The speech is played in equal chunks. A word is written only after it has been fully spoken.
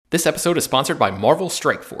This episode is sponsored by Marvel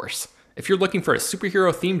Strike Force. If you're looking for a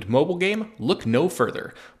superhero-themed mobile game, look no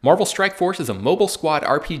further. Marvel Strike Force is a mobile squad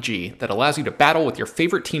RPG that allows you to battle with your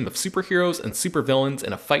favorite team of superheroes and supervillains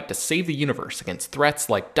in a fight to save the universe against threats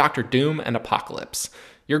like Doctor Doom and Apocalypse.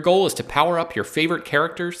 Your goal is to power up your favorite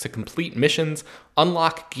characters to complete missions,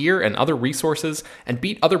 unlock gear and other resources, and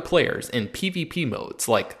beat other players in PvP modes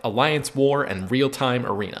like Alliance War and Real-Time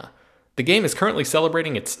Arena. The game is currently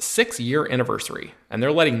celebrating its 6-year anniversary, and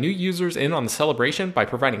they're letting new users in on the celebration by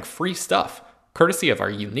providing free stuff, courtesy of our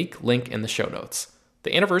unique link in the show notes.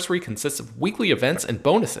 The anniversary consists of weekly events and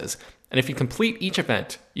bonuses, and if you complete each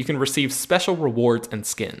event, you can receive special rewards and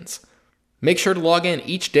skins. Make sure to log in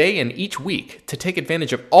each day and each week to take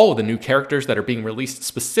advantage of all of the new characters that are being released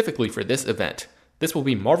specifically for this event. This will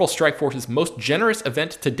be Marvel Strike Force's most generous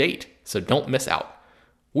event to date, so don't miss out.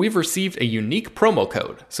 We've received a unique promo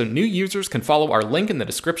code, so new users can follow our link in the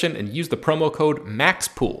description and use the promo code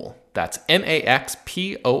MAXPOOL. That's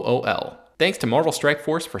MAXPOOL. Thanks to Marvel Strike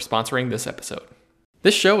Force for sponsoring this episode.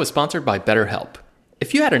 This show is sponsored by BetterHelp.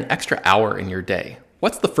 If you had an extra hour in your day,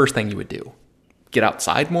 what's the first thing you would do? Get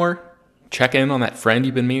outside more? Check in on that friend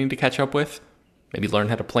you've been meaning to catch up with? Maybe learn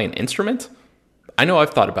how to play an instrument? I know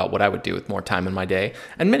I've thought about what I would do with more time in my day,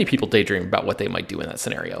 and many people daydream about what they might do in that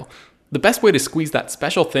scenario. The best way to squeeze that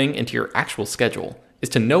special thing into your actual schedule is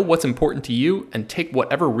to know what's important to you and take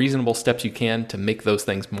whatever reasonable steps you can to make those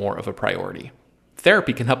things more of a priority.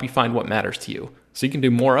 Therapy can help you find what matters to you, so you can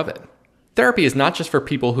do more of it. Therapy is not just for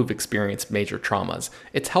people who've experienced major traumas.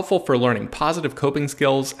 It's helpful for learning positive coping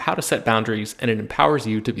skills, how to set boundaries, and it empowers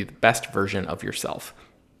you to be the best version of yourself.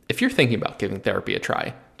 If you're thinking about giving therapy a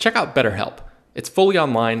try, check out BetterHelp. It's fully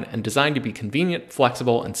online and designed to be convenient,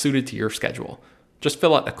 flexible, and suited to your schedule. Just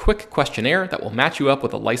fill out a quick questionnaire that will match you up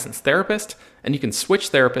with a licensed therapist, and you can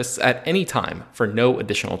switch therapists at any time for no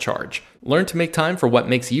additional charge. Learn to make time for what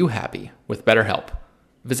makes you happy with BetterHelp.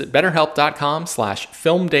 Visit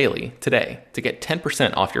betterhelp.com/filmdaily today to get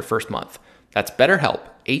 10% off your first month. That's BetterHelp,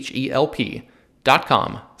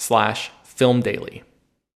 HELP.com/filmdaily.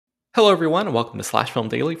 Hello everyone, and welcome to Slash Film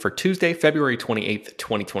Daily for Tuesday, February 28th,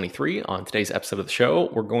 2023. On today's episode of the show,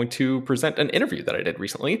 we're going to present an interview that I did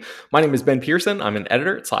recently. My name is Ben Pearson. I'm an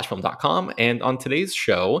editor at slashfilm.com, and on today's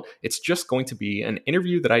show, it's just going to be an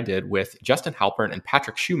interview that I did with Justin Halpern and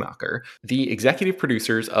Patrick Schumacher, the executive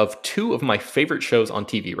producers of two of my favorite shows on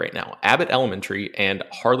TV right now, Abbott Elementary and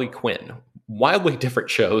Harley Quinn. Wildly different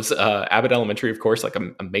shows. Abbott Elementary, of course, like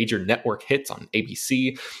a major network hits on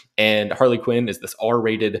ABC, and Harley Quinn is this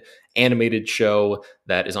R-rated animated show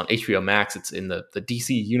that is on HBO Max. It's in the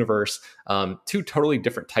DC universe. Two totally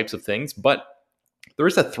different types of things, but there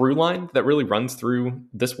is a through line that really runs through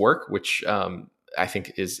this work, which I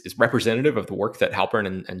think is representative of the work that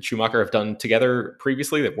Halpern and Schumacher have done together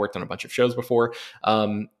previously. They've worked on a bunch of shows before.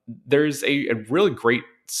 There's a really great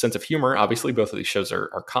sense of humor. Obviously, both of these shows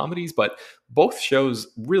are comedies, but both shows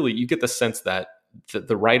really, you get the sense that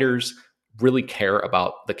the writers really care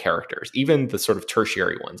about the characters, even the sort of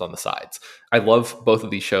tertiary ones on the sides. I love both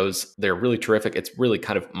of these shows. They're really terrific. It's really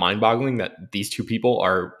kind of mind-boggling that these two people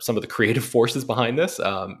are some of the creative forces behind this.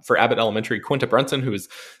 For Abbott Elementary, Quinta Brunson, who is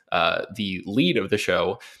the lead of the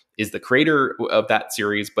show, is the creator of that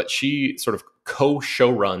series, but she sort of co-show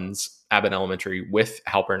runs Abbott Elementary with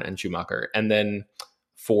Halpern and Schumacher. And then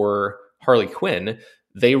for Harley Quinn,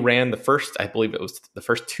 they ran the first, I believe it was the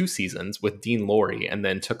first 2 seasons with Dean Lorey, and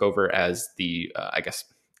then took over as the,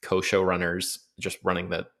 co-showrunners, just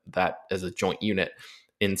running that as a joint unit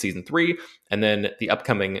in season 3. And then the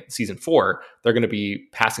upcoming season 4, they're going to be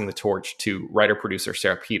passing the torch to writer-producer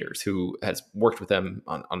Sarah Peters, who has worked with them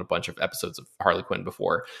on a bunch of episodes of Harley Quinn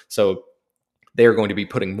before. So they are going to be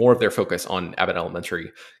putting more of their focus on Abbott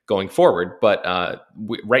Elementary going forward. But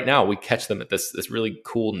right now, we catch them at this really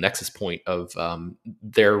cool nexus point of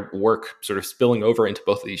their work sort of spilling over into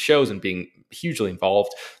both of these shows and being hugely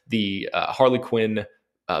involved. The Harley Quinn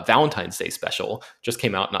Valentine's Day special just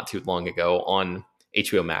came out not too long ago on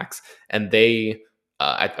HBO Max, and they,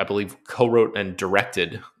 I believe, co-wrote and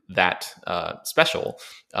directed that special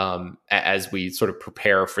as we sort of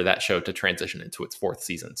prepare for that show to transition into its 4th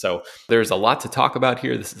season. So there's a lot to talk about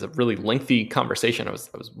here. This is a really lengthy conversation. I was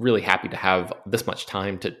really happy to have this much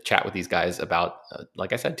time to chat with these guys about,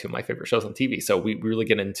 like I said, 2 of my favorite shows on TV. So we really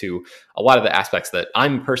get into a lot of the aspects that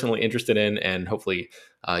I'm personally interested in, and hopefully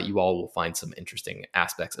you all will find some interesting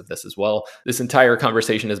aspects of this as well. This entire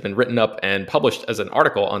conversation has been written up and published as an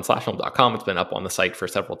article on slashfilm.com. It's been up on the site for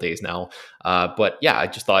several days now. But yeah, I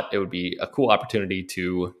just thought it would be a cool opportunity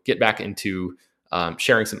to get back into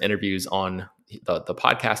sharing some interviews on the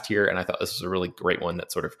podcast here, and I thought this was a really great one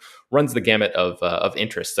that sort of runs the gamut of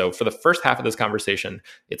interest. So for the first half of this conversation,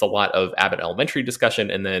 it's a lot of Abbott Elementary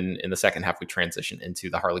discussion, and then in the second half we transition into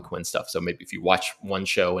the Harley Quinn stuff. So maybe if you watch one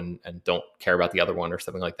show and don't care about the other one or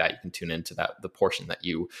something like that, you can tune into the portion that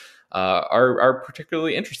you are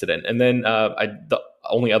particularly interested in. And then the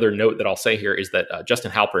only other note that I'll say here is that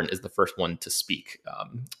Justin Halpern is the first one to speak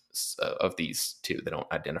of these two. They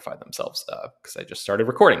don't identify themselves because I just started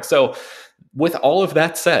recording. So with all of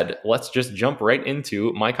that said, let's just jump right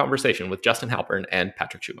into my conversation with Justin Halpern and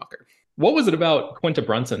Patrick Schumacher. What was it about Quinta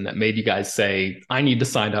Brunson that made you guys say, I need to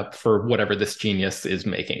sign up for whatever this genius is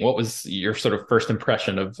making? What was your sort of first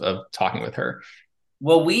impression of talking with her?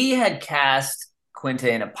 Well, we had cast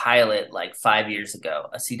Quinta in a pilot like 5 years ago,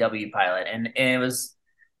 a CW pilot, and it was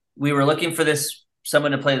we were looking for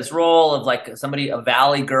someone to play this role of like a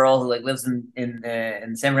valley girl who like lives in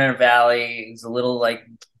San Fernando Valley. He's a little like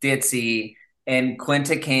ditzy, and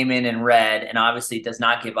Quinta came in and read, and obviously does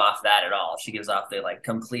not give off that at all. She gives off the like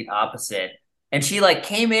complete opposite, and she like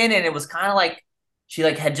came in, and it was kind of like she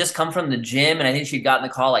like had just come from the gym, and I think she'd gotten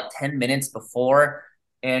the call like 10 minutes before,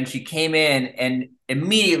 and she came in, and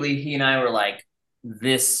immediately he and I were like,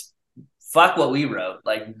 this fuck what we wrote,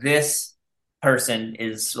 like this person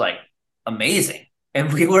is like amazing.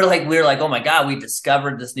 And we were like, oh my God, we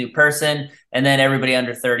discovered this new person. And then everybody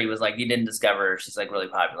under 30 was like, you didn't discover her. She's like really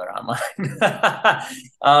popular online.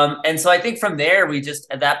 And so I think from there,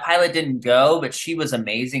 that pilot didn't go, but she was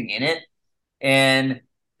amazing in it. And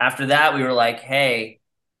after that, we were like, hey,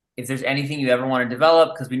 if there's anything you ever want to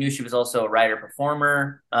develop, because we knew she was also a writer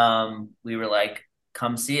performer, we were like,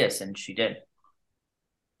 come see us. And she did.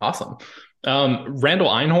 Awesome. Randall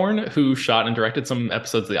Einhorn, who shot and directed some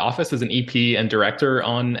episodes of The Office, is an EP and director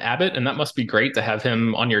on Abbott, and that must be great to have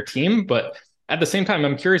him on your team. But at the same time,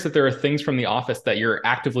 I'm curious if there are things from The Office that you're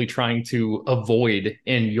actively trying to avoid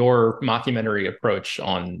in your mockumentary approach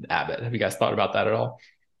on Abbott. Have you guys thought about that at all?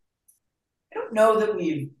 I don't know that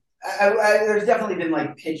there's definitely been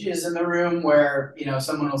like pitches in the room where,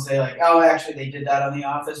 someone will say like, oh, actually they did that on The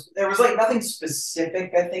Office. There was like nothing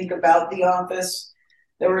specific, I think, about The Office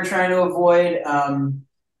that we're trying to avoid. I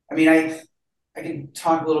mean, I can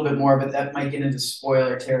talk a little bit more, but that might get into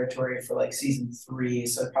spoiler territory for like season 3,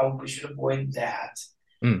 so I probably should avoid that.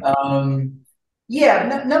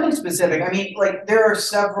 Yeah, nothing specific. I mean, like there are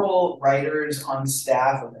several writers on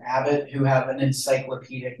staff of Abbott who have an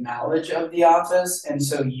encyclopedic knowledge of The Office, and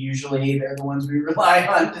so usually they're the ones we rely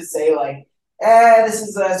on to say like, this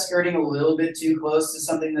is skirting a little bit too close to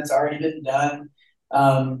something that's already been done.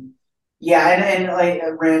 Yeah, and like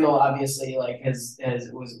Randall obviously like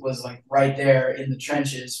was like right there in the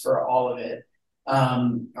trenches for all of it,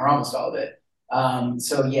 or almost all of it.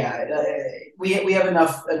 So yeah, we have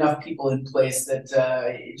enough people in place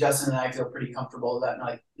that Justin and I feel pretty comfortable about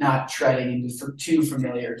like not treading into too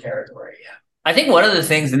familiar territory. Yeah, I think one of the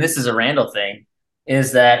things, and this is a Randall thing,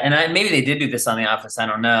 is that, and maybe they did do this on The Office, I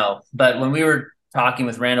don't know, but when we were talking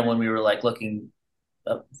with Randall, when we were like looking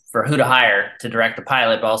for who to hire to direct the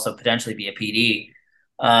pilot, but also potentially be a PD.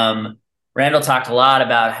 Randall talked a lot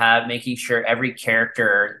about making sure every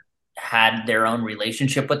character had their own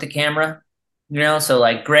relationship with the camera. So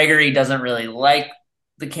like Gregory doesn't really like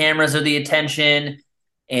the cameras or the attention,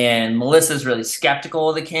 and Melissa's really skeptical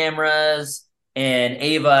of the cameras, and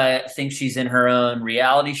Ava thinks she's in her own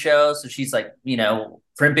reality show, so she's like,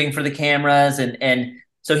 primping for the cameras, and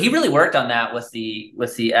so he really worked on that with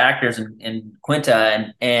the actors and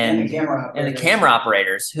Quinta and the camera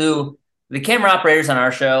operators who the camera operators on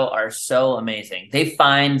our show are so amazing. They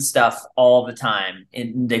find stuff all the time,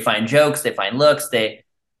 and they find jokes, they find looks, they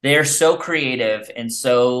are so creative and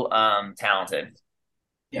so talented.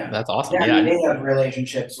 Yeah, that's awesome. Yeah, I mean, they have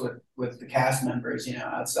relationships with the cast members,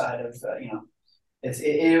 outside of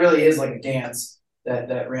it really is like a dance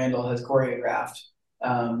that Randall has choreographed.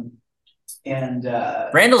 And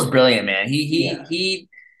Randall's brilliant, man. He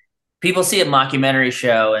people see a mockumentary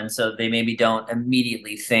show, and so they maybe don't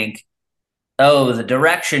immediately think, oh, the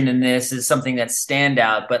direction in this is something that's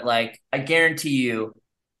standout. But like, I guarantee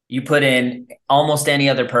you put in almost any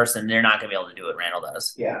other person, they're not going to be able to do what Randall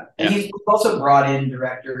does. Yeah. And he's also brought in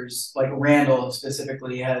directors, like Randall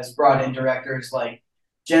specifically has brought in directors like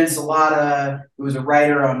Jen Salata, who was a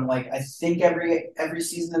writer on like I think every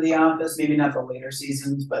season of The Office, maybe not the later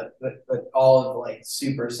seasons, but all of the like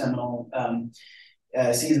super seminal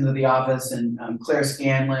seasons of The Office, and Claire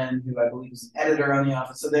Scanlon, who I believe is an editor on The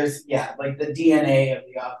Office. So there's like the DNA of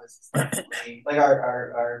The Office. Like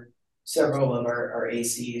our several of our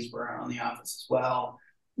ACs were on The Office as well.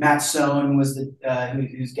 Matt Sohn was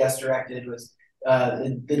who's guest directed, was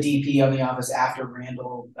the DP on The Office after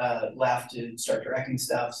Randall left to start directing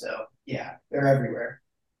stuff. So yeah, they're everywhere.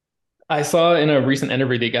 I saw in a recent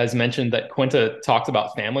interview that you guys mentioned that Quinta talks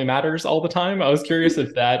about Family Matters all the time. I was curious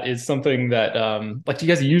if that is something that, like, do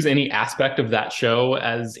you guys use any aspect of that show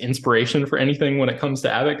as inspiration for anything when it comes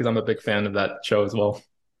to Abbott? Because I'm a big fan of that show as well.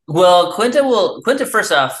 Well, Quinta,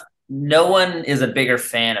 first off, no one is a bigger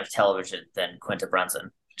fan of television than Quinta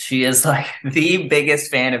Brunson. She is like the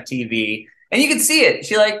biggest fan of TV. And you can see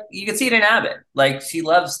it. You can see it in Abbott. Like she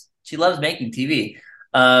loves making TV.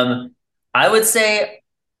 I would say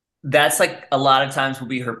that's like a lot of times will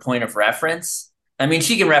be her point of reference. I mean,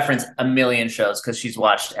 she can reference a million shows because she's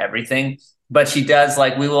watched everything, but she does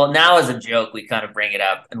like we will now as a joke, we kind of bring it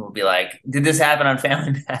up and we'll be like, did this happen on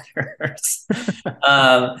Family Matters?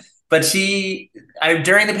 But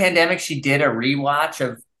during the pandemic, she did a rewatch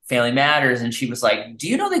of Family Matters and she was like, do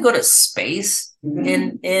you know they go to space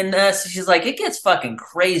so she's like, it gets fucking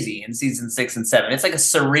crazy in season 6 and 7. It's like a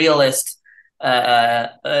surrealist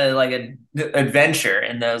like an adventure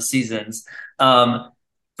in those seasons.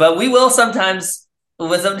 But we will sometimes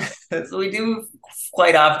with them we do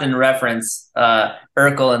quite often reference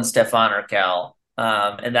Urkel and Stefan Urkel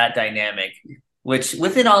and that dynamic, which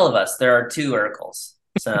within all of us there are two Urkels.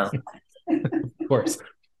 So of course.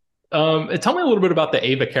 Tell me a little bit about the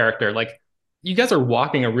Ava character. Like, you guys are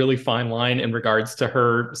walking a really fine line in regards to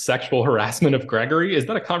her sexual harassment of Gregory. Is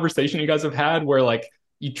that a conversation you guys have had where like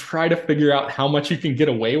you try to figure out how much you can get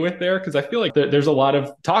away with there? Because I feel like there's a lot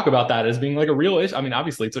of talk about that as being like a real issue. I mean,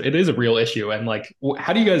 obviously it is a real issue. And like,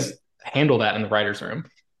 how do you guys handle that in the writer's room?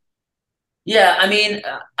 Yeah, I mean,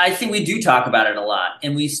 I think we do talk about it a lot.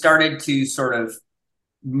 And we started to sort of,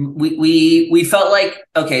 we felt like,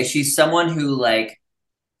 okay, she's someone who like,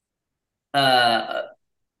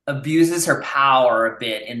 abuses her power a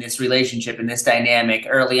bit in this relationship, in this dynamic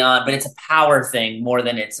early on, but it's a power thing more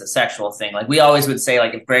than it's a sexual thing. Like we always would say,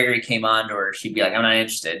 like if Gregory came on to her, she'd be like, I'm not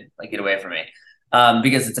interested, like get away from me.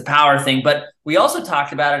 Because it's a power thing. But we also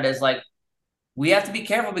talked about it as like, we have to be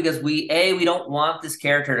careful because we don't want this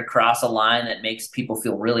character to cross a line that makes people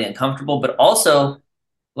feel really uncomfortable, but also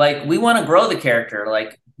like we want to grow the character.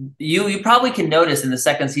 Like you probably can notice in the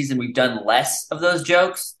second season we've done less of those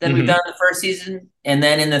jokes than we've done in the first season, and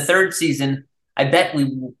then in the third season I bet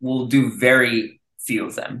we will do very few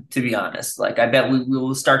of them, to be honest. Like I bet we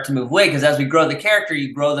will start to move away because as we grow the character,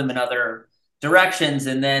 you grow them in other directions,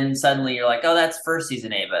 and then suddenly you're like, oh, that's first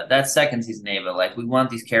season Ava, that's second season Ava. Like we want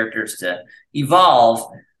these characters to evolve.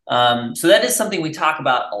 So that is something we talk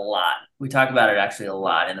about a lot. We talk about it actually a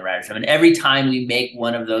lot in the writers' room, and every time we make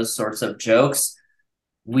one of those sorts of jokes,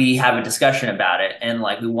 we have a discussion about it, and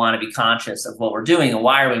like we want to be conscious of what we're doing and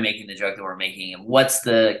why are we making the joke that we're making and what's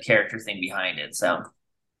the character thing behind it. So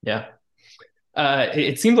yeah,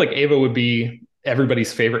 it seems like Ava would be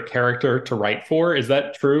everybody's favorite character to write for. Is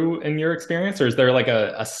that true in your experience, or is there like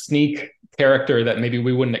a sneak character that maybe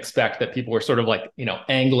we wouldn't expect that people were sort of like, you know,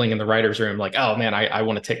 angling in the writer's room like, oh man, I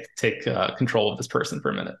want to take control of this person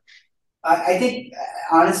for a minute? I think,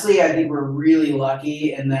 honestly, I think we're really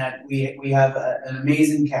lucky in that we have an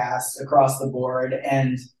amazing cast across the board,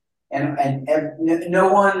 and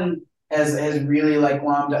no one has really like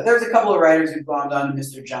glommed on. There's a couple of writers who've glommed on to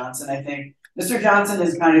Mr. Johnson. I think Mr. Johnson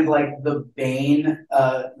is kind of like the Bane,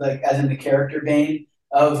 like as in the character Bane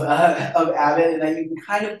of Abbott, and that you can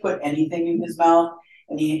kind of put anything in his mouth,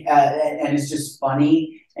 and and it's just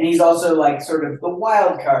funny. And he's also like sort of the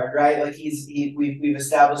wild card, right? Like we've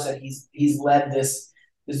established that he's led this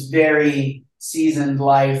very seasoned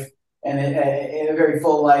life and a very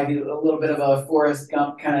full life, a little bit of a Forrest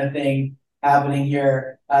Gump kind of thing happening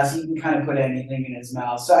here. So you can kind of put anything in his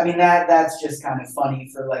mouth. So I mean that's just kind of funny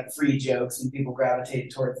for like free jokes, and people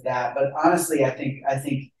gravitate towards that. But honestly, I think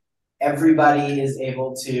everybody is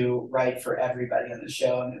able to write for everybody on the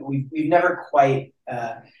show, and we've never quite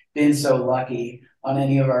been so lucky on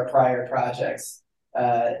any of our prior projects.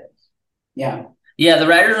 Yeah, the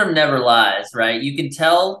writer's room never lies, right? You can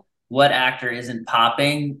tell what actor isn't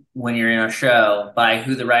popping when you're in a show by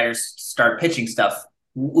who the writers start pitching stuff,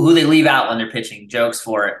 who they leave out when they're pitching jokes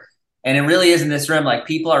for it. And it really is in this room, like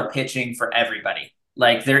people are pitching for everybody.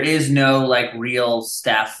 Like there is no like real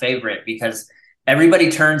staff favorite because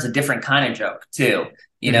everybody turns a different kind of joke too.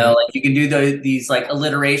 You know, like you can do these like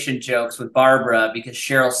alliteration jokes with Barbara because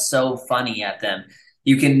Cheryl's so funny at them.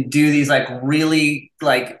 You can do these like really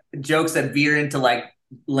like jokes that veer into like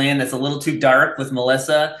land that's a little too dark with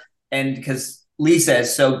Melissa. And because Lisa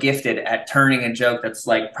is so gifted at turning a joke that's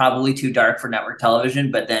like probably too dark for network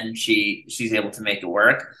television, but then she's able to make it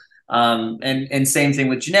work. And same thing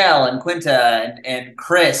with Janelle and Quinta and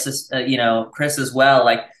Chris, Chris as well.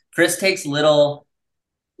 Like Chris takes little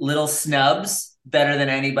snubs better than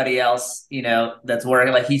anybody else, that's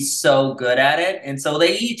working. Like, he's so good at it. And so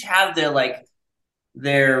they each have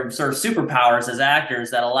their sort of superpowers as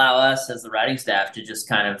actors that allow us as the writing staff to just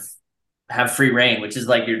kind of have free reign, which is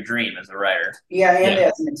like your dream as a writer. Yeah, and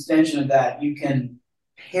as an extension of that, you can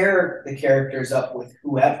pair the characters up with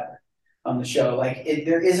whoever on the show. Like,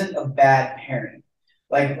 there isn't a bad pairing.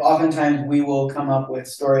 Like, oftentimes we will come up with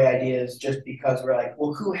story ideas just because we're like,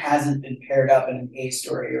 well, who hasn't been paired up in an A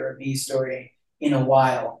story or a B story in a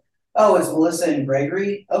while? Oh, it's Melissa and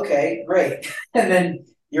Gregory? Okay, great. And then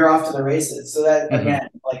you're off to the races. So that, again,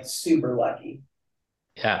 like, super lucky.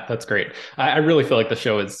 Yeah, that's great. I really feel like the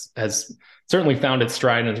show has certainly found its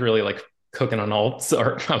stride and is really like cooking on all,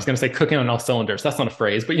 or I was going to say cooking on all cylinders. That's not a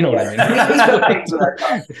phrase, but you know what I mean.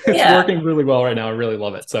 It's working really well right now. I really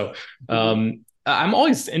love it. So I'm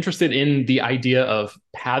always interested in the idea of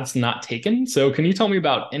paths not taken. So can you tell me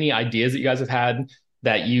about any ideas that you guys have had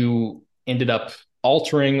that you ended up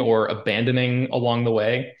altering or abandoning along the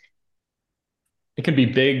way? It can be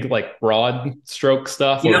big, like broad stroke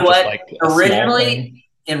stuff. You know what? Like originally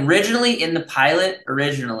in the pilot,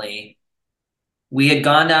 we had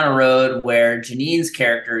gone down a road where Janine's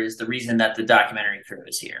character is the reason that the documentary crew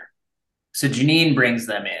is here. So Janine brings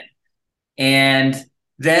them in. And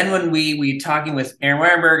then when we talking with Aaron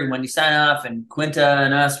Warenberg and Wendy Steinoff and Quinta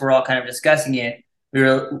and us, we're all kind of discussing it.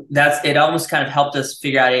 It almost kind of helped us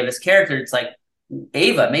figure out Ava's character. It's like,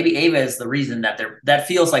 maybe Ava is the reason that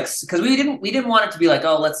feels like, because we didn't want it to be like,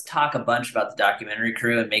 oh, let's talk a bunch about the documentary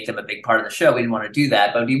crew and make them a big part of the show. We didn't want to do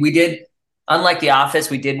that, but we did, unlike The Office,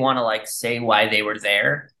 we did want to like say why they were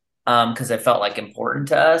there, because it felt like important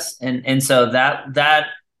to us, and so that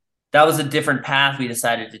was a different path we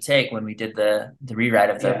decided to take when we did the rewrite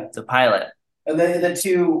of the pilot. And the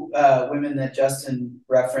two women that Justin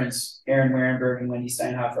referenced, Aaron Warenberg and Wendy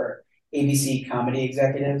Steinhoff, are ABC comedy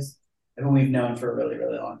executives who we've known for a really,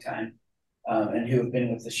 really long time, and who have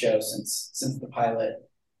been with the show since the pilot.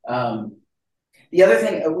 The other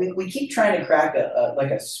thing, we keep trying to crack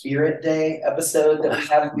a Spirit Day episode that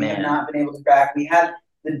we have not been able to crack. We had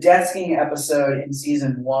the Desking episode in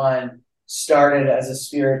season 1 started as a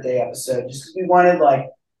Spirit Day episode, just because we wanted like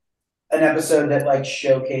an episode that like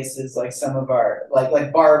showcases like some of our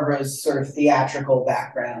like Barbara's sort of theatrical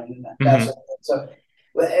background and that sort of thing. So,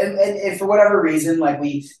 and for whatever reason, like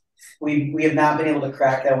we have not been able to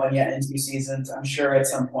crack that one yet in 2 seasons. I'm sure at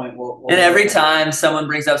some point we'll and every time someone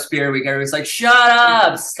brings up Spirit Week, everybody's like, shut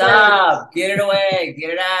up, stop, get it away, get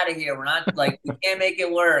it out of here. We're not like, we can't make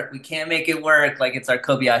it work. We can't make it work. Like, it's our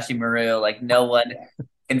Kobayashi Maru. Like, no one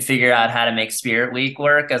can figure out how to make Spirit Week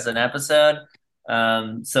work as an episode.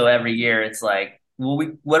 So every year it's like, well,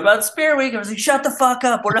 what about Spirit Week? I was like, shut the fuck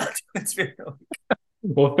up. We're not doing Spirit Week.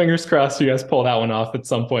 Well, fingers crossed you guys pull that one off at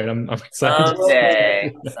some point. I'm excited.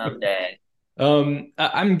 Someday.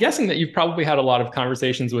 I'm guessing that you've probably had a lot of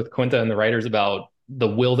conversations with Quinta and the writers about the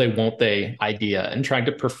will they, won't they idea and trying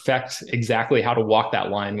to perfect exactly how to walk that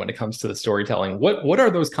line when it comes to the storytelling. What are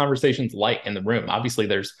those conversations like in the room? Obviously,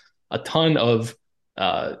 there's a ton of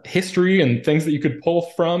history and things that you could pull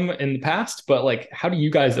from in the past, but like, how do you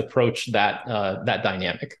guys approach that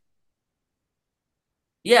dynamic?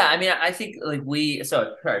 Yeah, I mean, I think like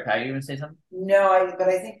sorry, Pat, you going to say something? No, but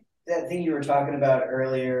I think that thing you were talking about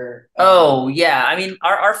earlier. Oh, yeah. I mean,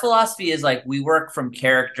 our philosophy is like, we work from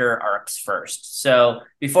character arcs first. So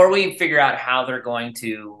before we figure out how they're going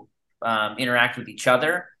to interact with each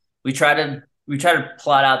other, we try to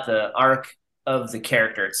plot out the arc of the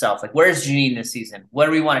character itself. Like, where's Janine this season? What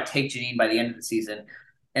do we want to take Janine by the end of the season?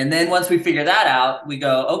 And then once we figure that out, we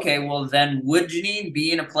go, okay, well then would Janine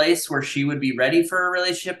be in a place where she would be ready for a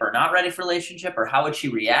relationship or not ready for a relationship? Or how would she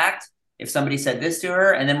react if somebody said this to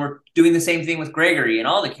her? And then we're doing the same thing with Gregory and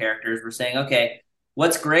all the characters. We're saying, okay,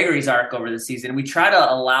 what's Gregory's arc over the season? And we try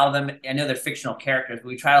to allow them, I know they're fictional characters, but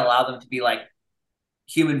we try to allow them to be like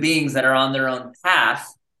human beings that are on their own path.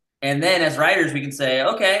 And then as writers, we can say,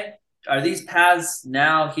 okay, are these paths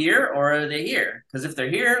now here or are they here? Because if they're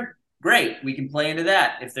here, great, we can play into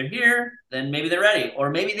that. If they're here, then maybe they're ready, or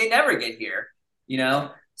maybe they never get here,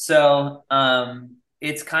 So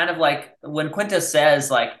it's kind of like when Quinta says,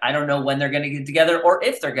 like, I don't know when they're going to get together or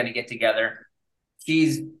if they're going to get together,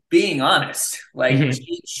 she's being honest. Like,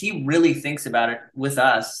 she really thinks about it with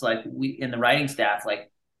us. Like, we in the writing staff,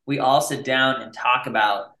 like, we all sit down and talk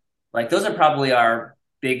about, like, those are probably our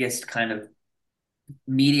biggest kind of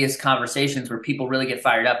meatiest conversations where people really get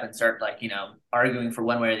fired up and start like, arguing for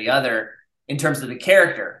one way or the other in terms of the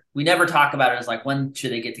character. We never talk about it as like, when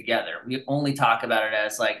should they get together? We only talk about it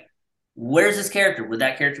as like, where's this character? Would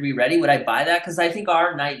that character be ready? Would I buy that? Because I think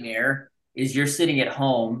our nightmare is you're sitting at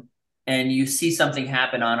home and you see something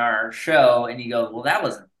happen on our show and you go, well, that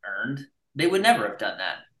wasn't earned. They would never have done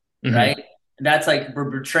that. Mm-hmm. Right. And that's like,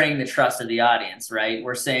 we're betraying the trust of the audience, right?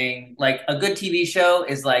 We're saying like a good TV show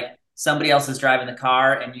is like somebody else is driving the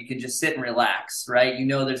car and you can just sit and relax, right? You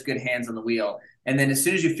know, there's good hands on the wheel. And then as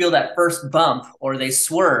soon as you feel that first bump or they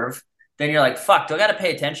swerve, then you're like, fuck, do I got to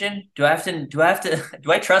pay attention? Do I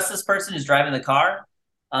trust this person who's driving the car?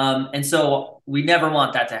 And so we never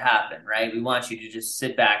want that to happen, right? We want you to just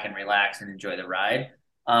sit back and relax and enjoy the ride.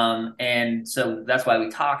 And so that's why we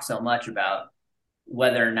talk so much about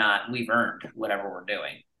whether or not we've earned whatever we're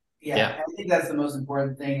doing. Yeah, I think that's the most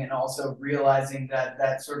important thing. And also realizing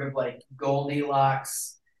that sort of like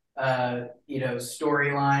Goldilocks,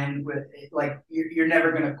 storyline with like, you're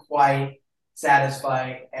never going to quite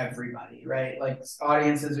satisfy everybody, right? Like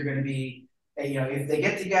audiences are going to be, if they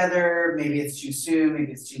get together, maybe it's too soon,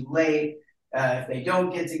 maybe it's too late. If they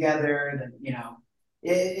don't get together, then,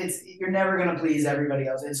 you're never going to please everybody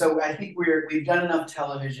else. And so I think we've done enough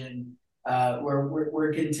television where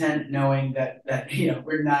we're content knowing that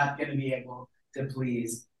we're not going to be able to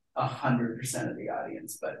please 100% of the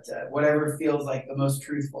audience, but whatever feels like the most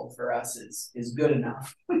truthful for us is good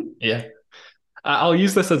enough. Yeah. I'll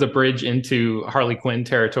use this as a bridge into Harley Quinn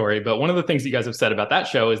territory, but one of the things you guys have said about that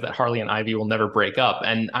show is that Harley and Ivy will never break up.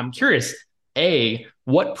 And I'm curious, A,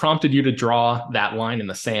 what prompted you to draw that line in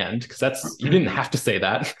the sand? Because you didn't have to say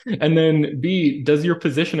that. And then B, does your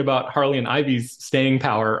position about Harley and Ivy's staying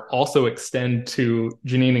power also extend to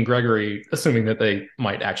Janine and Gregory, assuming that they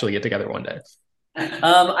might actually get together one day?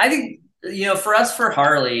 I think, for us, for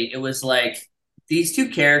Harley, it was like these two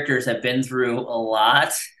characters have been through a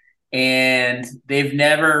lot and they've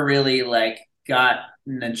never really like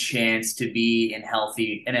gotten a chance to be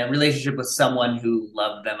in a relationship with someone who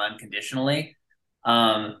loved them unconditionally.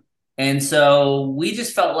 And so we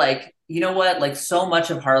just felt like, you know what, like so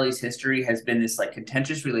much of Harley's history has been this like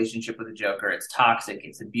contentious relationship with the Joker. It's toxic,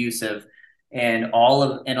 it's abusive, and a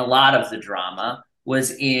lot of the drama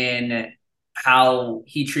was in how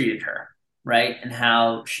he treated her, right? And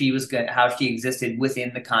how she existed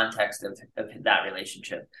within the context of that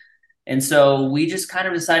relationship. And so we just kind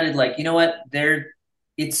of decided, like, you know what,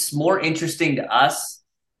 it's more interesting to us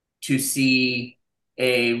to see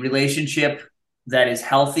a relationship that is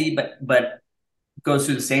healthy, but goes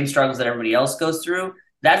through the same struggles that everybody else goes through.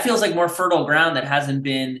 That feels like more fertile ground that hasn't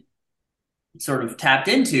been sort of tapped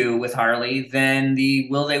into with Harley than the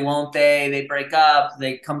will they, won't they break up,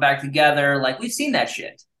 they come back together. Like, we've seen that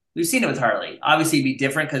shit. We've seen it with Harley. Obviously it'd be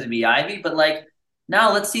different because it'd be Ivy, but like,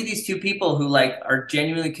 now let's see these two people who like are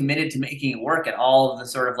genuinely committed to making it work and all of the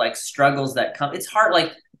sort of like struggles that come. It's hard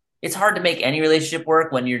to make any relationship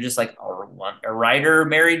work when you're just like a writer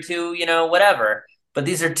married to, whatever. But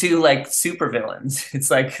these are two like super villains. It's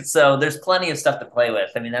like, so there's plenty of stuff to play with.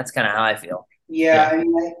 I mean, that's kind of how I feel. Yeah. I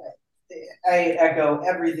mean, I echo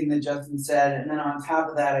everything that Justin said. And then on top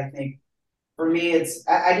of that, I think for me,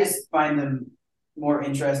 I just find them more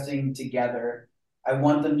interesting together. I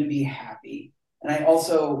want them to be happy. And I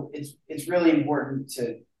also, it's really important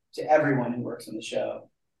to everyone who works on the show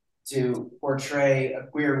to portray a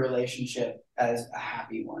queer relationship as a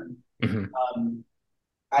happy one. Mm-hmm.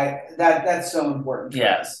 That's so important for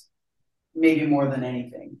us, maybe more than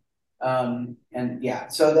anything. So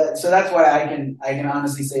that's why I can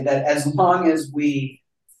honestly say that as long as we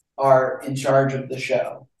are in charge of the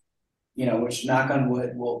show, which knock on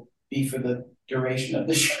wood will be for the duration of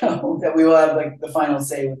the show, that we will have like the final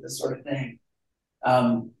say with this sort of thing.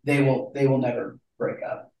 They will never break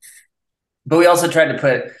up. But we also tried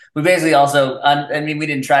to we basically also, we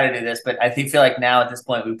didn't try to do this, but I feel like now at this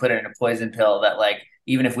point we put it in a poison pill that like,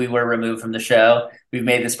 even if we were removed from the show, we've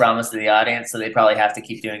made this promise to the audience, so they probably have to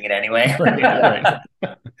keep doing it anyway. Right.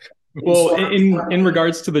 Well, in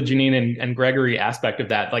regards to the Janine and Gregory aspect of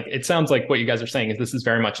that, like it sounds like what you guys are saying is this is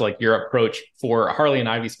very much like your approach for Harley and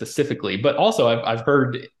Ivy specifically, but also I've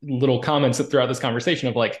heard little comments throughout this conversation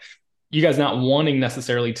of like you guys not wanting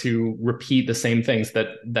necessarily to repeat the same things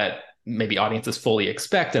that maybe audiences fully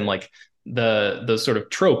expect, and like the sort of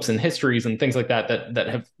tropes and histories and things like that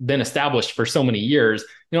have been established for so many years.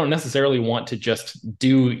 You don't necessarily want to just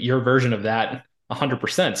do your version of that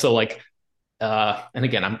 100%. So like, and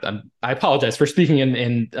again, I apologize for speaking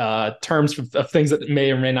in terms of things that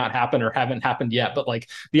may or may not happen or haven't happened yet. But like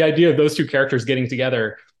the idea of those two characters getting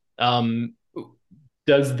together,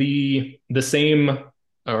 does the same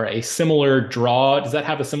or a similar draw, does that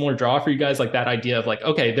have a similar draw for you guys? Like that idea of like,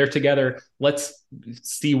 okay, they're together, let's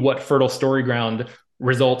see what fertile story ground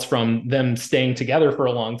results from them staying together for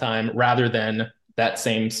a long time rather than that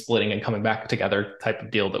same splitting and coming back together type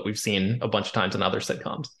of deal that we've seen a bunch of times in other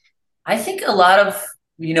sitcoms. I think a lot of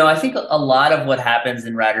I think a lot of what happens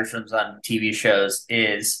in writers' rooms on TV shows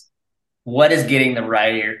is what is getting the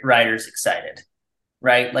writers excited,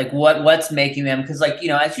 right? Like what's making them, because like,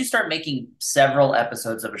 as you start making several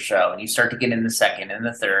episodes of a show and you start to get in the second and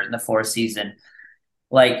the third and the fourth season,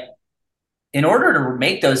 like in order to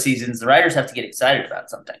make those seasons, the writers have to get excited about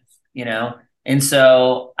something, you know? And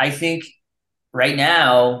so I think right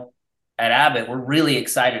now at Abbott, we're really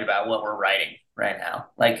excited about what we're writing right now.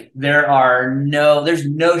 Like there's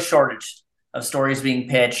no shortage of stories being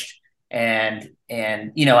pitched. And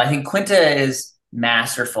I think Quinta is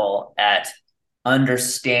masterful at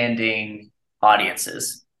understanding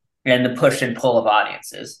audiences and the push and pull of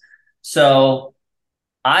audiences. So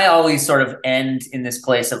I always sort of end in this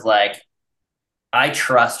place of like, I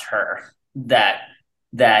trust her that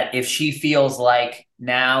if she feels like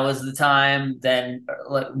now is the time, then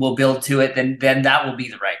we'll build to it, then that will be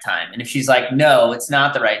the right time. And if she's like, no, it's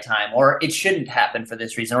not the right time, or it shouldn't happen for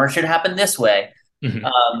this reason, or it should happen this way,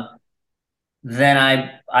 then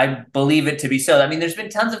I believe it to be so. I mean, there's been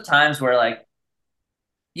tons of times where like,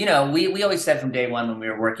 we always said from day one when we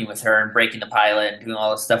were working with her and breaking the pilot and doing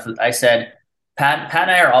all this stuff, I said, Pat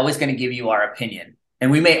and I are always going to give you our opinion. And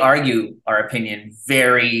we may argue our opinion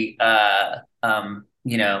very,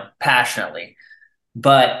 passionately.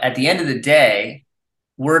 But at the end of the day,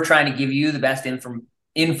 we're trying to give you the best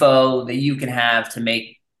info that you can have to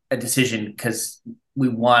make a decision, because we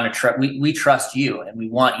want to we trust you, and we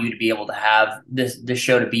want you to be able to have this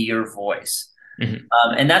show to be your voice.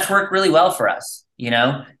 And that's worked really well for us,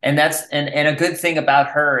 and that's and a good thing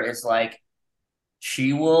about her is like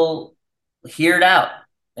she will hear it out,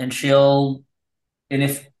 and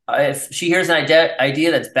if she hears an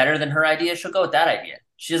idea that's better than her idea, she'll go with that idea.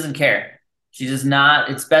 She doesn't care. She does not.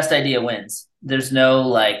 It's best idea wins. There's no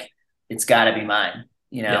like, it's got to be mine,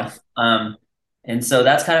 Yeah. And so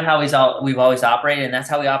that's kind of how we've always operated, and that's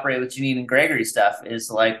how we operate with Janine and Gregory stuff. Is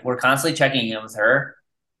like we're constantly checking in with her.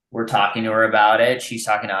 We're talking to her about it. She's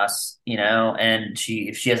talking to us, and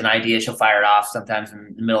if she has an idea, she'll fire it off sometimes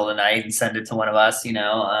in the middle of the night and send it to one of us,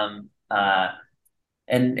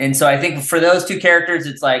 And so I think for those two characters,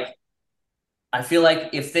 it's like, I feel like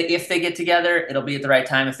if they get together, it'll be at the right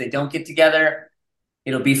time. If they don't get together,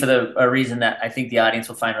 it'll be for a reason that I think the audience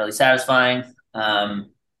will find really satisfying. And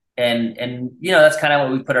that's kind of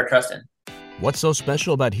what we put our trust in. What's so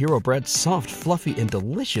special about Hero Bread's soft, fluffy, and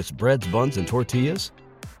delicious breads, buns, and tortillas?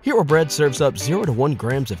 Hero Bread serves up 0 to 1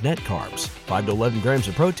 grams of net carbs, 5 to 11 grams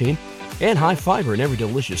of protein, and high fiber in every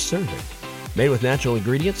delicious serving. Made with natural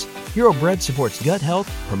ingredients, Hero Bread supports gut health,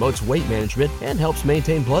 promotes weight management, and helps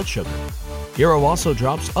maintain blood sugar. Hero also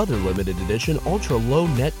drops other limited edition ultra-low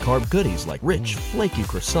net carb goodies like rich, flaky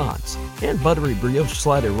croissants and buttery brioche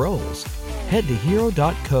slider rolls. Head to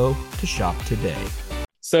hero.co to shop today.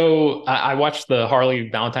 So I watched the Harley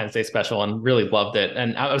Valentine's Day special and really loved it.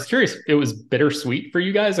 And I was curious, it was bittersweet for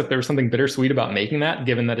you guys, if there was something bittersweet about making that,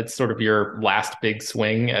 given that it's sort of your last big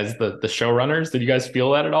swing as the showrunners. Did you guys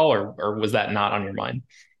feel that at all, or was that not on your mind?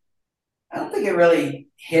 I don't think it really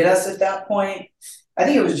hit us at that point. I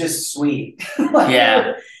think it was just sweet.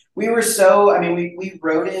 We were so, we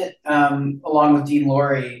wrote it along with Dean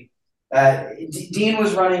Lorey. Dean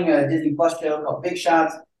was running a Disney Plus show called Big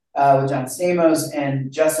Shots with John Stamos,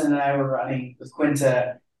 and Justin and I were running with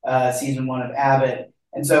Quinta season 1 of Abbott.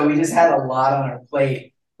 And so we just had a lot on our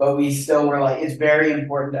plate, but we still were like, it's very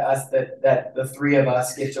important to us that the three of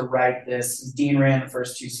us get to write this. Dean ran the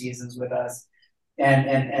first 2 seasons with us.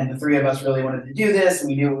 And the three of us really wanted to do this, and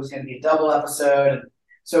we knew it was going to be a double episode. And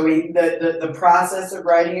so the process of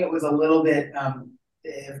writing it was a little bit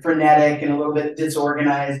frenetic and a little bit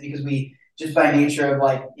disorganized, because we just by nature of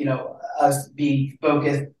us being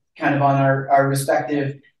focused kind of on our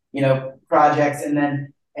respective projects, and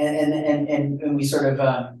then and we sort of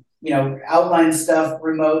outlined stuff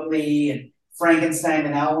remotely and Frankenstein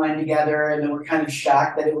and outline together, and then we're kind of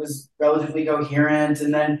shocked that it was relatively coherent,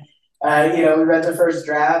 and then. We read the first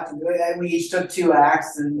draft. We each took 2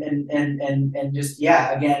 acts and just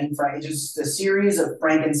again, just a series of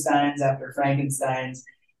Frankensteins after Frankensteins,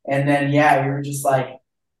 and then we were just like,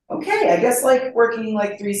 okay, I guess like working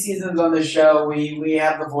like 3 seasons on the show, we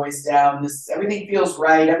have the voice down. Everything feels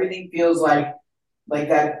right. Everything feels like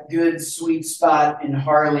that good sweet spot in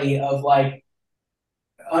Harley of like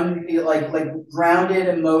grounded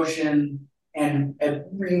emotion and a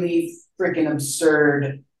really freaking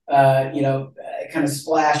absurd. Kind of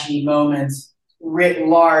splashy moments writ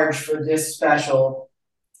large for this special,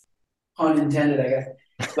 pun intended, I guess.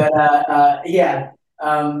 But that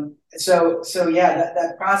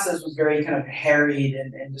process was very kind of harried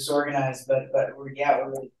and disorganized, but we're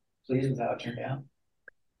really pleased with how it turned out.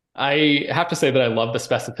 I have to say that I love the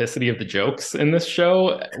specificity of the jokes in this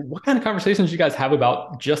show. What kind of conversations do you guys have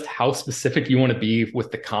about just how specific you want to be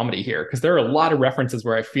with the comedy here? Because there are a lot of references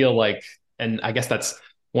where I feel like, and I guess that's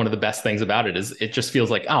one of the best things about it, is it just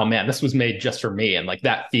feels like, oh man, this was made just for me. And like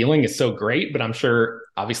that feeling is so great, but I'm sure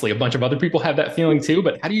obviously a bunch of other people have that feeling too.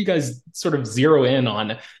 But how do you guys sort of zero in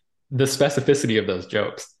on the specificity of those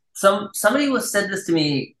jokes? Somebody was said this to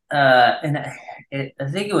me, I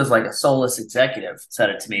think it was like a soulless executive said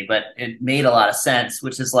it to me, but it made a lot of sense,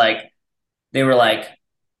 which is like they were like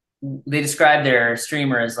they described their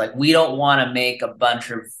streamer as like, we don't want to make a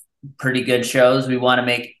bunch of pretty good shows. We want to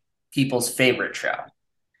make people's favorite show.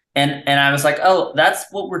 And I was like, oh, that's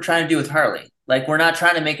what we're trying to do with Harley. Like, we're not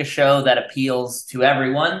trying to make a show that appeals to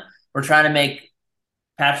everyone. We're trying to make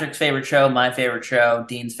Patrick's favorite show, my favorite show,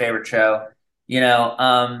 Dean's favorite show,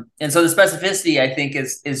 and so the specificity, I think,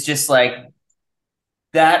 is just like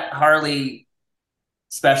that Harley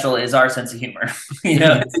special is our sense of humor.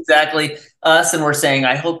 It's exactly us, and we're saying,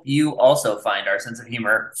 I hope you also find our sense of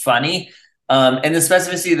humor funny. And the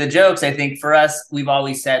specificity of the jokes, I think for us, we've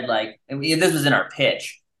always said, like, and this was in our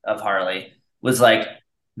pitch of Harley, was like,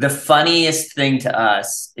 the funniest thing to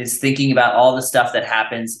us is thinking about all the stuff that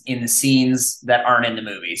happens in the scenes that aren't in the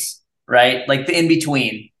movies, right? Like the in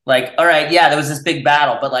between. Like, all right, yeah, there was this big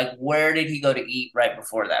battle, but like, where did he go to eat right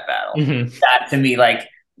before that battle? Mm-hmm. That to me, like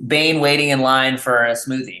Bane waiting in line for a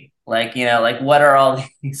smoothie. Like, like what are all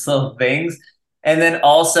these little things? And then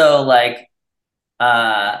also like,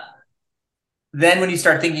 then when you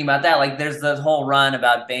start thinking about that, like there's the whole run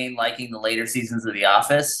about Bane liking the later seasons of The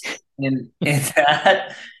Office in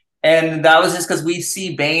that. And that was just because we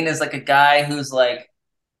see Bane as like a guy who's like,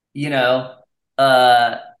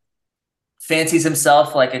 fancies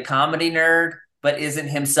himself like a comedy nerd, but isn't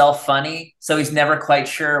himself funny. So he's never quite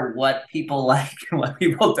sure what people like and what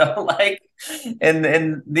people don't like.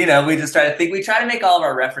 And we just try to make all of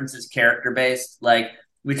our references character based. Like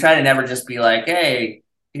we try to never just be like, hey,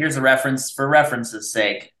 here's a reference for reference's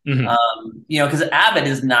sake. Mm-hmm. Because Abbott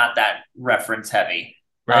is not that reference heavy.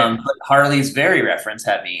 Right. But Harley's very reference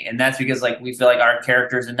heavy. And that's because like we feel like our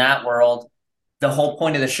characters in that world, the whole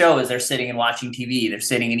point of the show is they're sitting and watching TV. They're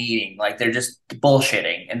sitting and eating. Like they're just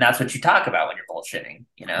bullshitting. And that's what you talk about when you're bullshitting,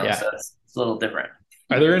 Yeah. So it's a little different.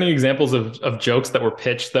 Are there any examples of jokes that were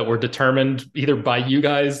pitched that were determined either by you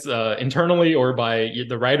guys internally or by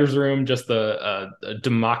the writer's room, just the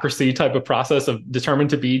democracy type of process of determined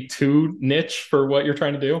to be too niche for what you're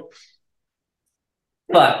trying to do?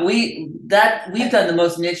 But we've done the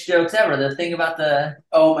most niche jokes ever. The thing about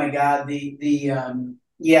oh my God,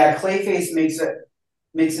 Clayface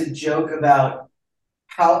makes a joke about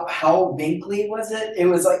how Binkley was it? It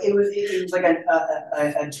was like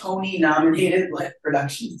a Tony nominated like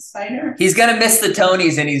production designer. He's gonna miss the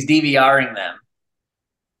Tonys and he's DVRing them.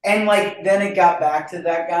 And like then it got back to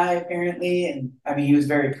that guy apparently, and I mean he was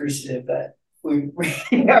very appreciative that we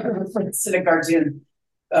got referenced in a cartoon.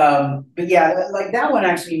 But yeah, like that one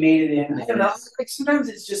actually made it in. I don't know. Like sometimes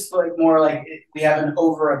it's just like more like we have an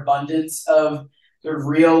overabundance of sort of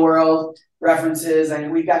real world references. I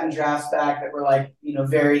mean, we've gotten drafts back that were like,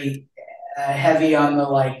 very heavy on the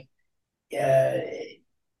like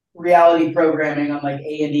reality programming on like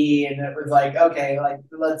A&E, and it was like, okay, like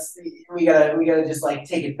we gotta just like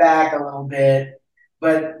take it back a little bit.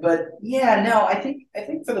 But yeah, no, I think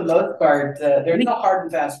for the most part, there's no hard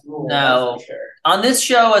and fast rule. No, for sure. On this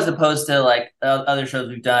show, as opposed to like other shows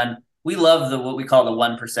we've done, we love what we call the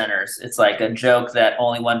 1%ers. It's like a joke that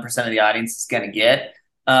only 1% of the audience is going to get.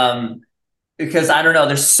 Because I don't know,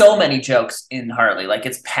 there's so many jokes in Harley. Like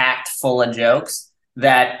it's packed full of jokes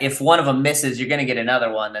that if one of them misses, you're going to get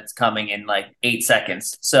another one that's coming in like 8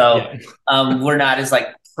 seconds. So we're not as like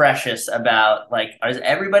precious about like, is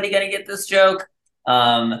everybody going to get this joke?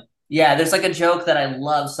 There's like a joke that I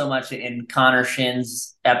love so much in Connor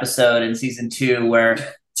Shin's episode in season 2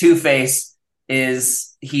 where Two-Face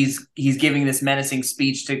he's giving this menacing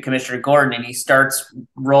speech to Commissioner Gordon, and he starts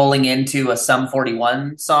rolling into a Sum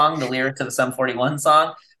 41 song, the lyrics of a Sum 41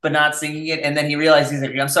 song, but not singing it. And then he realized, he's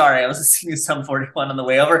like, I'm sorry, I was singing Sum 41 on the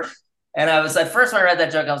way over. And I was at first when I read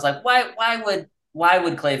that joke, I was like, why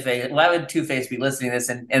would Two-Face be listening to this?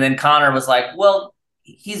 And then Connor was like, well,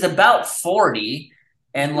 he's about 40.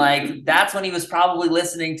 And like, that's when he was probably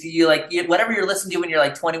listening to you. Like whatever you're listening to when you're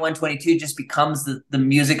like 21, 22 just becomes the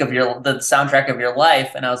music of the soundtrack of your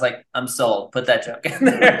life. And I was like, I'm sold. Put that joke in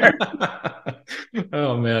there.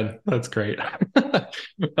 Oh man, that's great.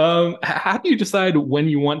 How do you decide when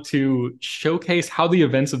you want to showcase how the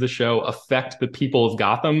events of the show affect the people of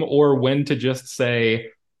Gotham, or when to just say,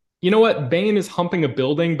 You know what? Bane is humping a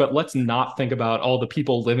building, but let's not think about all the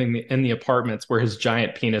people living in the apartments where his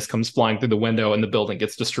giant penis comes flying through the window and the building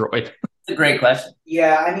gets destroyed. It's a great question.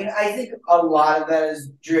 Yeah, I mean, I think a lot of that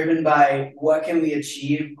is driven by what can we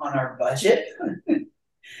achieve on our budget.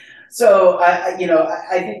 So I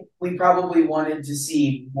think we probably wanted to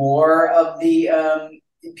see more of the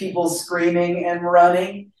people screaming and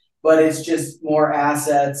running, but it's just more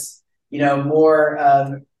assets,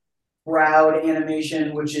 more crowd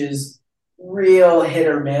animation, which is real hit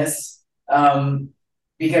or miss.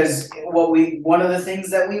 Because one of the things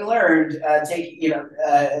that we learned,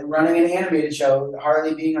 running an animated show,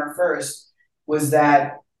 Harley being our first, was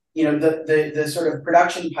that the sort of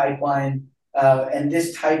production pipeline. And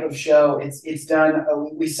this type of show, it's done.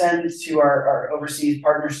 We send to our overseas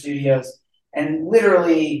partner studios, and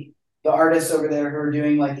literally the artists over there who are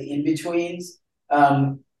doing like the in betweens,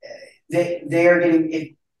 they are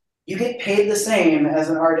getting. You get paid the same as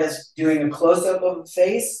an artist doing a close up of a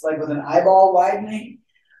face, like with an eyeball widening,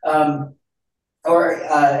 or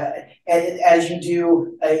as you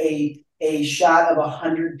do a shot of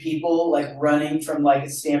 100 people like running from like a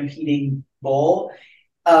stampeding bull.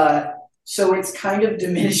 So it's kind of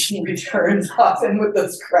diminishing returns often with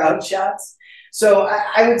those crowd shots. So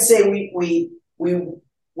I would say we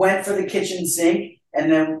went for the kitchen sink, and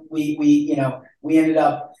then we ended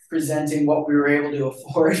up presenting what we were able to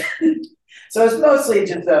afford. So it's mostly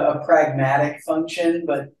just a pragmatic function.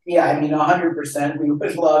 But yeah, I mean, 100%. We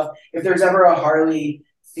would love if there's ever a Harley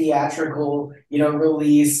theatrical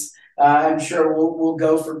release. I'm sure we'll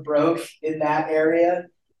go for broke in that area.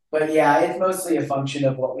 But yeah, it's mostly a function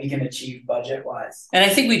of what we can achieve budget-wise. And I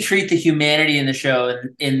think we treat the humanity in the show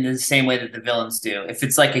in the same way that the villains do. If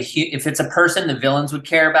it's if it's a person the villains would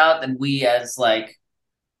care about, then we as like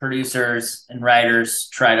producers and writers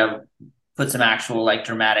try to put some actual like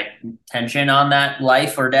dramatic tension on that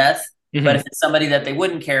life or death. Mm-hmm. But if it's somebody that they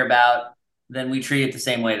wouldn't care about, then we treat it the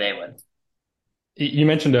same way they would. You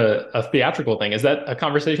mentioned a theatrical thing. Is that a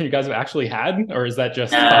conversation you guys have actually had, or is that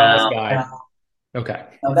just this guy? No. Okay.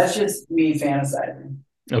 No, that's just me fantasizing.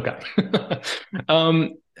 Okay.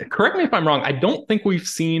 Correct me if I'm wrong. I don't think we've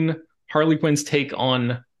seen Harley Quinn's take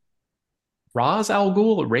on Ra's al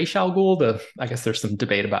Ghul, Ra's al Ghul. I guess there's some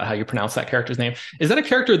debate about how you pronounce that character's name. Is that a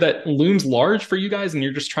character that looms large for you guys, and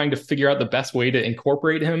you're just trying to figure out the best way to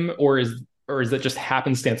incorporate him, or is that just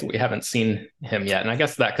happenstance that we haven't seen him yet? And I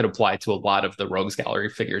guess that could apply to a lot of the Rogues Gallery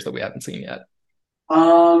figures that we haven't seen yet.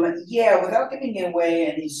 Yeah, without giving away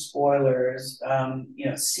any spoilers,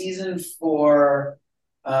 season 4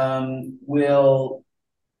 will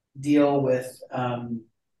deal with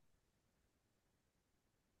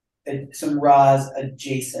some Ra's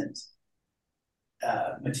adjacent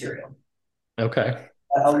material. Okay.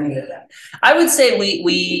 I'll leave it at that. I would say we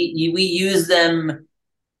use them.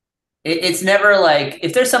 It's never like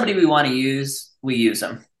if there's somebody we want to use, we use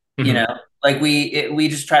them. Mm-hmm. Like we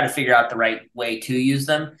just try to figure out the right way to use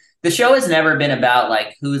them. The show has never been about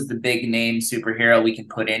like who's the big name superhero we can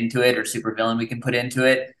put into it or supervillain we can put into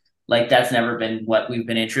it. Like that's never been what we've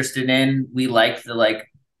been interested in. We like the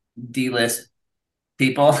like D-list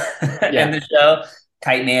people in the show.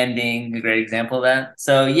 Kite Man being a great example of that.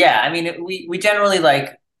 So yeah, I mean we generally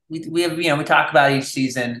like we have we talk about each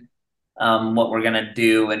season what we're gonna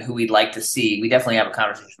do and who we'd like to see. We definitely have a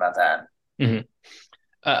conversation about that. Mm-hmm.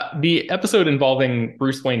 The episode involving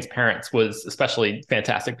Bruce Wayne's parents was especially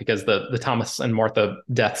fantastic because the Thomas and Martha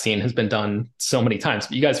death scene has been done so many times.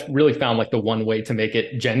 But you guys really found like the one way to make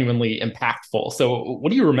it genuinely impactful. So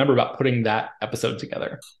what do you remember about putting that episode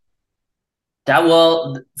together?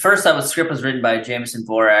 First that script was written by Jameson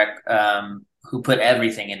Borak, who put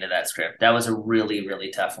everything into that script. That was a really,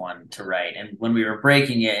 really tough one to write. And when we were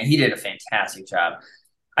breaking it, and he did a fantastic job.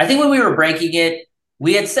 I think when we were breaking it,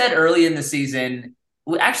 we had said early in the season,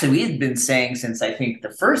 we had been saying since I think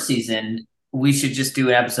the first season, we should just do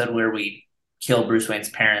an episode where we kill Bruce Wayne's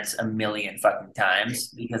parents a million fucking times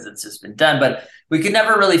because it's just been done. But we could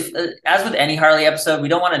never really, as with any Harley episode, we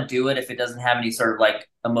don't want to do it if it doesn't have any sort of like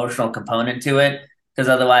emotional component to it, because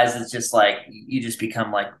otherwise it's just like, you just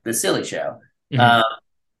become like the silly show. Mm-hmm.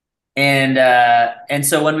 And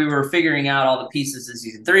so when we were figuring out all the pieces of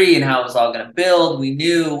season 3 and how it was all going to build, we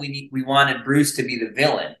knew we wanted Bruce to be the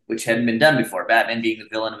villain, which hadn't been done before, Batman being the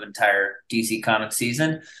villain of an entire DC Comics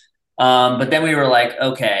season. But then we were like,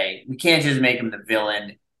 okay, we can't just make him the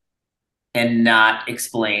villain and not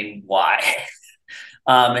explain why.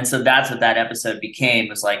 And so that's what that episode became,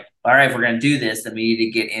 was like, all right, if we're going to do this, then we need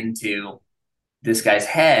to get into this guy's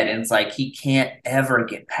head. And it's like, he can't ever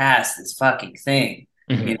get past this fucking thing.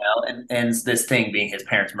 Mm-hmm. And this thing being his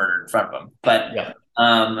parents murdered in front of him. But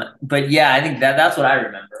But yeah, I think that's what I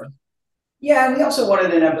remember. Yeah, and we also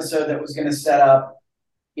wanted an episode that was going to set up,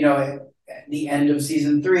 at the end of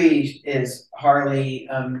season 3 is Harley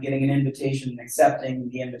getting an invitation, accepting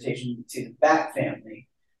the invitation to the Bat family.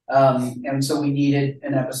 And so we needed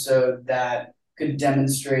an episode that could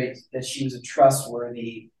demonstrate that she was a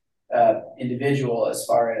trustworthy individual as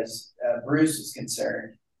far as Bruce is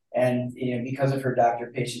concerned. And because of her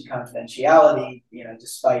doctor-patient confidentiality,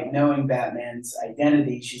 despite knowing Batman's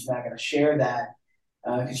identity, she's not going to share that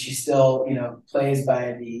because she still, plays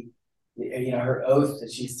by the her oath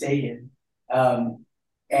that she's taken.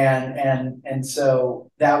 And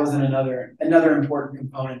so that was another important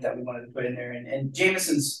component that we wanted to put in there. And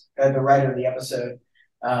Jameson's the writer of the episode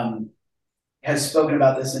has spoken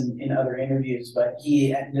about this in other interviews, but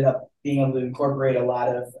he ended up being able to incorporate a lot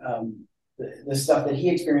of the stuff that he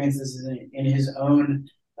experiences in his own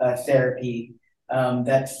therapy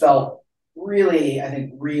that felt really, I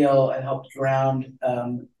think, real and helped ground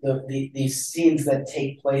these scenes that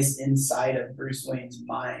take place inside of Bruce Wayne's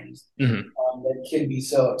mind that can be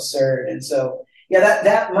so absurd. And so, yeah,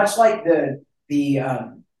 that much like the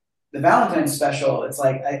Valentine's special, it's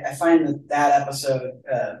like I find that episode,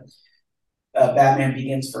 Batman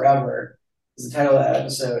Begins Forever, is the title of that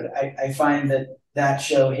episode. I find that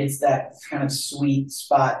show hits that kind of sweet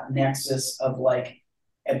spot nexus of like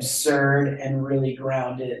absurd and really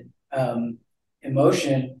grounded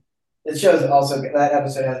emotion. That shows also, that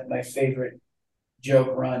episode has my favorite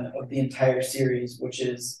joke run of the entire series, which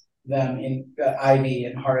is them in Ivy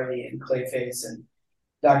and Harley and Clayface and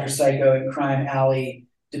Dr. Psycho and Crime Alley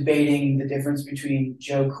debating the difference between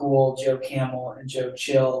Joe Cool, Joe Camel, and Joe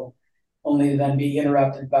Chill, only to then be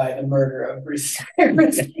interrupted by the murder of Bruce.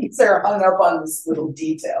 They're hung up on this little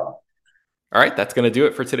detail. All right, that's going to do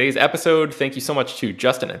it for today's episode. Thank you so much to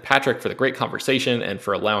Justin and Patrick for the great conversation and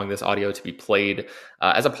for allowing this audio to be played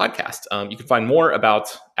as a podcast. You can find more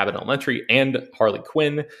about Abbott Elementary and Harley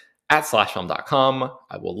Quinn at slashfilm.com.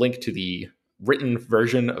 I will link to the written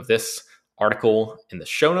version of this article in the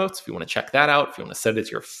show notes if you want to check that out. If you want to send it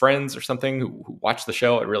to your friends or something who watch the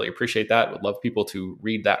show, I'd really appreciate that. Would love people to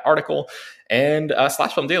read that article. And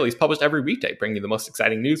Slash Film Daily is published every weekday, bringing you the most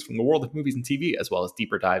exciting news from the world of movies and TV, as well as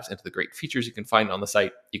deeper dives into the great features you can find on the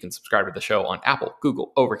site. You can subscribe to the show on Apple,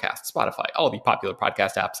 Google, Overcast, Spotify, all the popular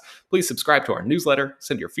podcast apps. Please subscribe to our newsletter.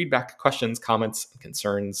 Send your feedback, questions, comments, and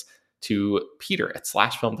concerns to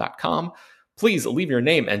peter@slashfilm.com. Please leave your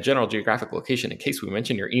name and general geographic location in case we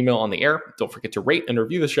mention your email on the air. Don't forget to rate and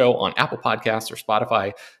review the show on Apple Podcasts or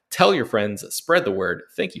Spotify. Tell your friends, spread the word.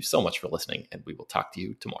 Thank you so much for listening, and we will talk to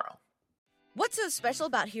you tomorrow. What's so special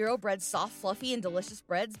about Hero Bread's soft, fluffy, and delicious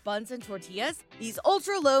breads, buns, and tortillas? These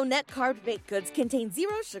ultra-low net-carb baked goods contain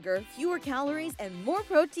zero sugar, fewer calories, and more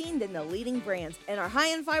protein than the leading brands, and are high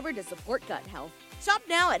in fiber to support gut health. Shop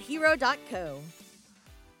now at Hero.co.